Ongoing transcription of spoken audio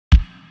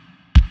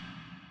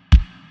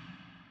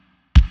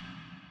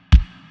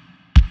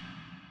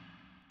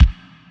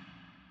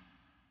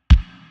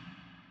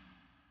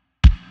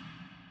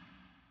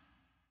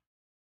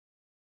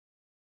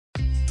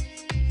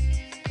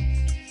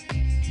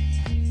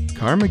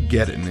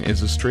Karmageddon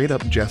is a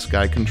straight-up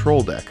Jeskai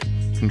Control deck.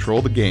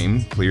 Control the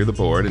game, clear the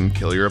board, and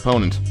kill your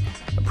opponent.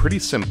 A pretty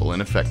simple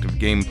and effective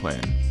game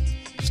plan.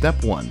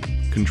 Step 1.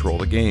 Control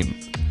the game.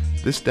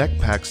 This deck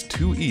packs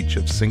 2 each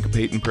of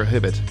Syncopate and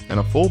Prohibit, and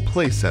a full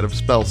playset of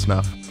Spell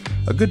Snuff,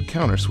 a good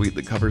counter suite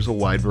that covers a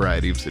wide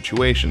variety of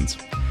situations.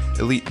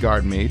 Elite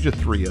Guard Mage, a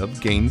 3 of,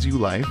 gains you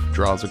life,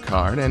 draws a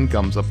card, and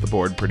gums up the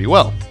board pretty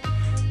well.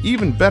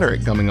 Even better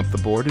at gumming up the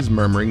board is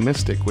Murmuring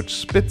Mystic, which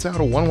spits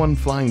out a 1/1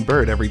 flying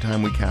bird every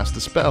time we cast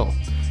a spell.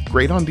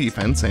 Great on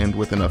defense, and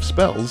with enough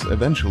spells,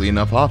 eventually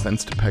enough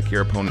offense to peck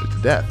your opponent to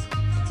death.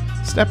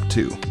 Step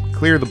 2.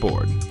 Clear the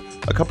board.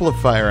 A couple of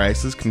Fire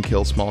Ices can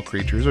kill small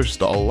creatures or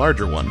stall a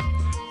larger one.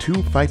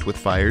 2 Fight with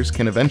Fires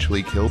can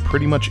eventually kill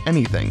pretty much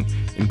anything,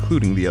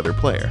 including the other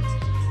player.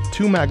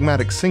 2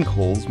 Magmatic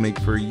Sinkholes make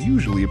for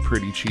usually a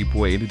pretty cheap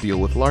way to deal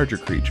with larger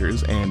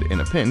creatures, and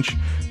in a pinch,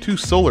 2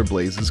 Solar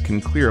Blazes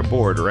can clear a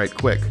board right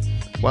quick,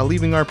 while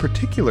leaving our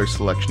particular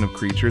selection of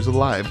creatures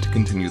alive to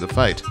continue the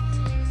fight.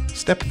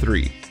 Step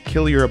 3.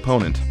 Kill your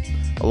opponent.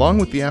 Along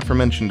with the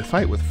aforementioned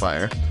Fight with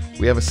Fire,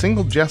 we have a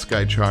single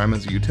Jeskai charm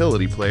as a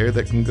utility player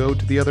that can go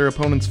to the other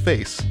opponent's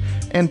face,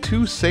 and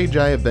 2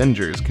 Seijai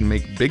Avengers can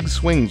make big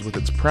swings with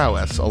its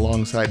prowess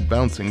alongside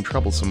bouncing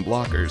troublesome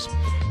blockers.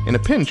 In a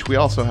pinch, we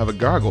also have a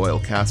Gargoyle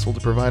Castle to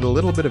provide a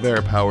little bit of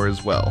air power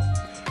as well.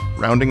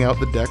 Rounding out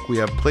the deck, we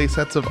have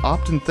playsets of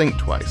Opt and Think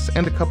Twice,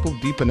 and a couple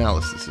deep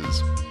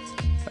analyses.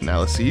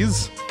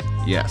 Analyses?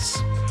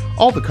 Yes.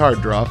 All the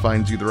card draw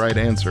finds you the right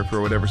answer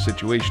for whatever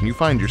situation you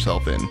find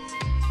yourself in.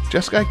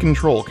 Jeskai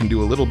Control can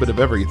do a little bit of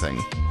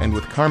everything, and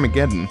with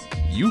Karmageddon,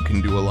 you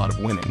can do a lot of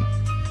winning.